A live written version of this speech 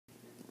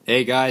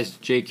Hey guys,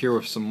 Jake here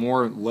with some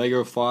more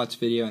Lego thoughts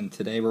video, and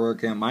today we're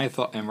looking at my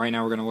thought. And right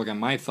now we're going to look at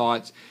my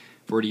thoughts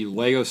for the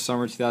Lego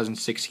Summer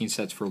 2016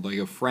 sets for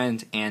Lego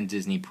Friends and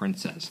Disney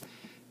Princess.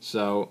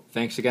 So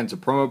thanks again to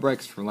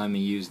Promobricks for letting me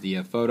use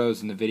the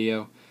photos in the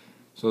video.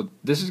 So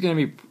this is going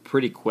to be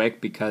pretty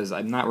quick because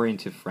I'm not really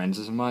into Friends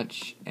as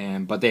much,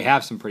 but they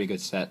have some pretty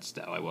good sets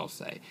though, I will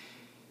say.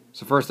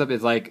 So first up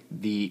is like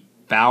the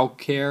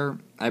Falcare,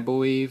 I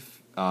believe.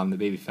 The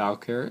baby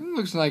Falcare. It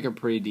looks like a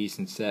pretty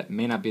decent set.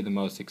 May not be the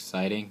most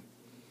exciting.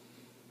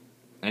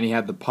 And you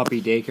have the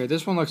puppy daycare.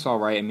 This one looks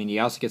alright. I mean, you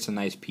also get some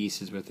nice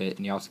pieces with it.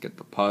 And you also get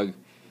the pug.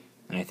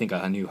 And I think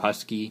a new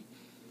husky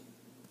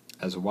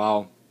as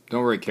well.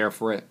 Don't really care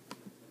for it.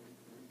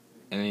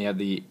 And then you have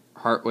the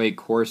Heartway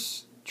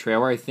Horse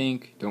trailer, I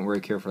think. Don't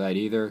really care for that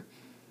either.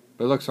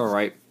 But it looks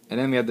alright. And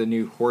then we have the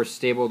new horse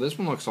stable. This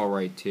one looks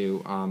alright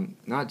too.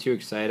 Not too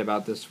excited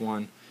about this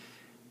one.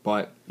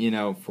 But, you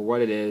know, for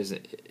what it is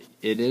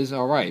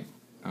alright.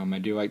 I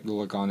do like the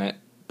look on it,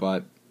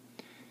 but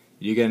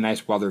you get a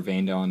nice weather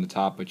vane down on the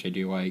top, which I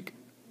do like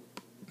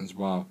as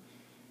well.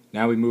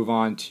 Now we move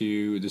on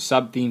to the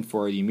sub-theme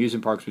for the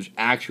amusement parks, which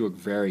actually look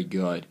very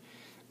good.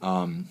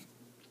 I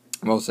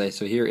will say,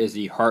 so here is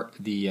the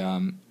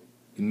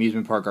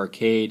amusement park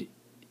arcade.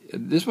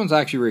 This one's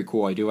actually really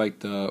cool. I do like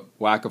the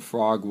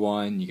Whack-a-Frog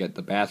one. You get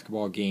the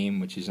basketball game,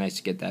 which is nice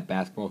to get that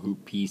basketball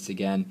hoop piece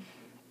again.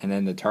 And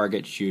then the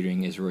target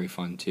shooting is really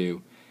fun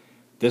too.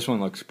 This one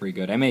looks pretty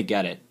good. I may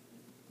get it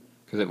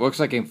because it looks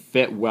like it can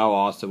fit well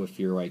also with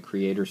your like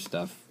creator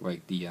stuff,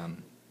 like the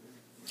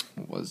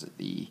what was it,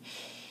 the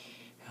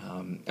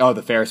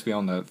the Ferris wheel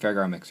and the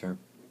fairground mixer.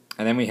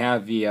 And then we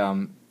have the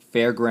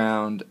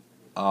fairground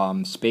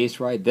space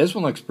ride. This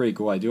one looks pretty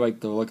cool. I do like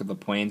the look of the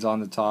planes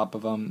on the top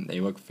of them. They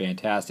look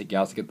fantastic. You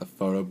also get the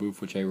photo booth,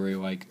 which I really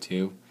like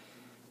too.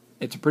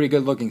 It's a pretty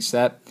good looking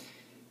set.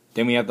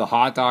 Then we have the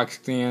hot dog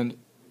stand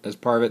as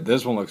part of it.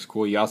 This one looks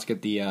cool. You also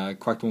get the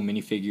collectible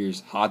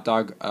minifigures hot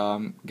dog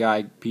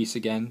guy piece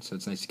again, so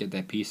it's nice to get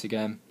that piece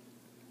again.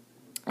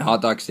 The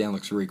hot dog stand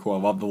looks really cool. I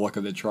love the look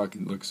of the truck.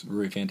 It looks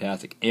really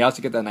fantastic. And you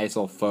also get that nice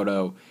little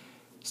photo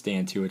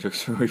stand too, which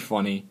looks really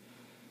funny.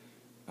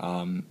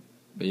 But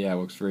yeah, it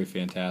looks really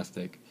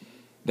fantastic.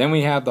 Then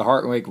we have the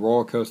Heart and Wake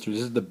roller coaster.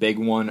 This is the big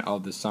one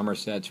of the summer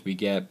sets. We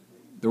get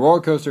the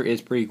roller coaster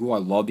is pretty cool. I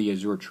love the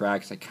Azure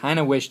tracks. I kind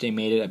of wish they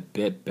made it a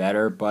bit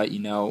better, but, you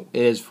know,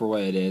 it is for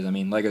what it is. I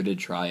mean, LEGO did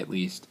try at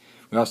least.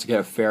 We also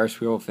get a Ferris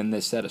wheel within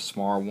this set, a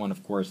smaller one,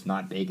 of course,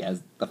 not big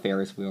as the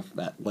Ferris wheel for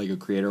that LEGO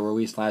Creator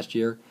released last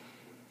year.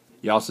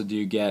 You also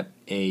do get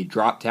a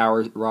drop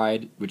tower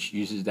ride, which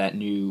uses that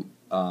new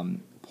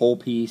pole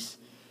piece,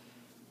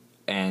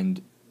 and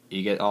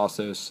you get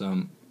also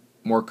some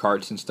more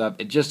carts and stuff.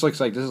 It just looks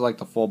like this is like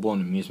the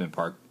full-blown amusement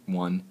park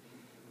one.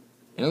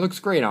 And it looks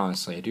great,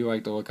 honestly. I do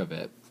like the look of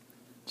it.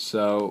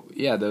 So,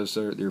 yeah, those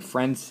are your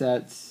friend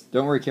sets.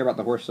 Don't really care about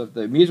the horse stuff.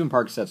 The amusement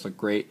park sets look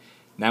great.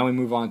 Now we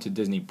move on to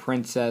Disney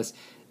Princess.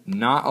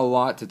 Not a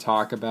lot to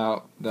talk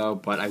about, though,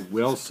 but I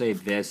will say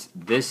this.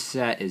 This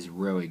set is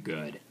really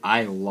good.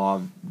 I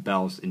love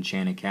Belle's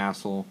Enchanted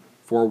Castle,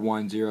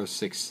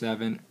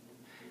 41067.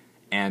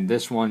 And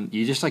this one,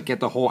 you just like get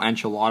the whole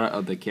enchilada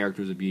of the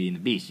characters of Beauty and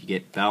the Beast. You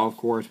get Belle, of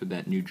course, with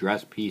that new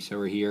dress piece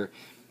over here.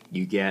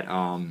 You get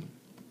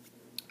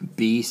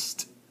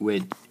Beast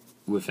with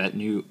that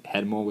new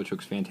head mold, which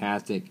looks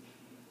fantastic.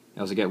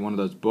 You also get one of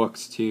those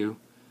books too,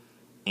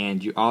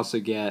 and you also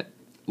get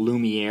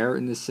Lumiere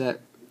in this set.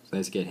 So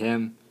let's get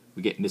him.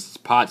 We get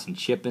Mrs.Potts and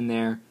Chip in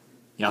there.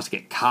 You also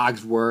get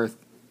Cogsworth.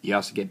 You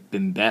also get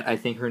Bimbette, I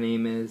think her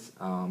name is.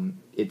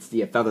 It's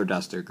the Feather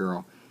Duster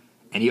girl,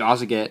 and you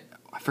also get,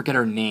 I forget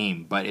her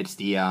name, but it's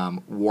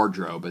the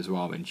wardrobe as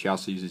well. And she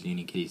also uses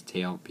Unique Kitty's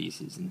tail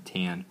pieces in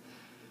tan.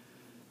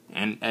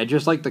 And I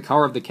just like the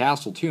color of the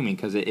castle too,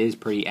 because it is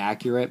pretty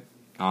accurate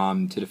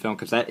to the film,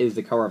 because that is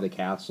the color of the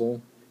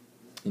castle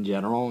in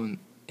general, and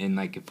in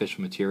like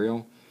official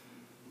material.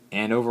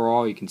 And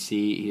overall, you can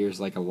see here's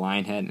like a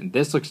lion head, and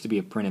this looks to be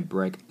a printed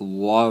brick.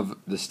 Love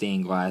the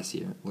stained glass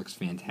here; it looks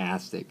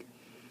fantastic.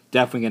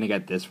 Definitely gonna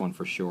get this one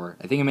for sure.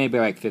 I think it may be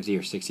like $50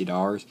 or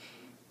 $60,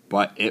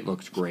 but it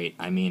looks great.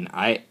 I mean,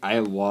 I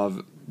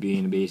love Beauty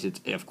and the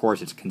Beast. Of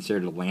course, it's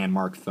considered a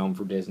landmark film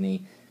for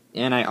Disney.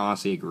 And I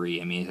honestly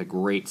agree. I mean, it's a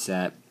great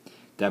set.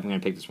 Definitely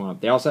going to pick this one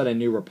up. They also had a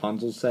new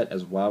Rapunzel set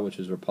as well, which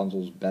is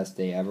Rapunzel's Best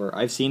Day Ever.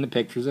 I've seen the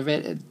pictures of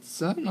it.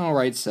 It's an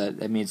alright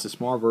set. I mean, it's a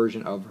small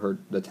version of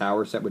the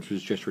Tower set, which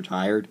was just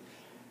retired.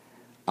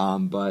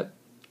 But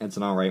it's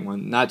an alright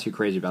one. Not too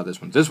crazy about this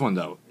one. This one,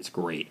 though, is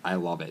great. I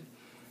love it.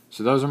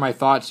 So those are my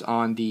thoughts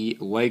on the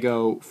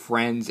LEGO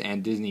Friends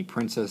and Disney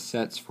Princess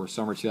sets for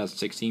summer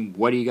 2016.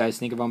 What do you guys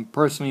think of them?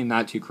 Personally, I'm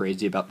not too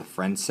crazy about the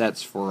Friends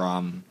sets for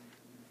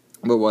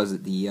what was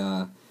it,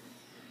 the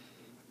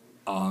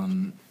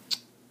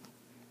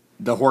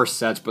horse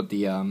sets, but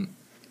the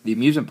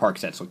amusement park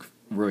sets look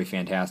really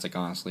fantastic,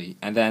 honestly.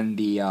 And then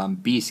the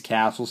Beast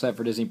Castle set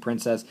for Disney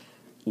Princess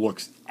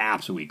looks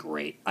absolutely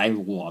great. I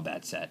love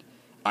that set.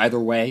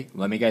 Either way,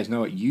 let me guys know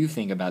what you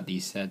think about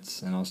these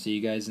sets, and I'll see you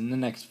guys in the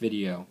next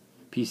video.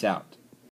 Peace out.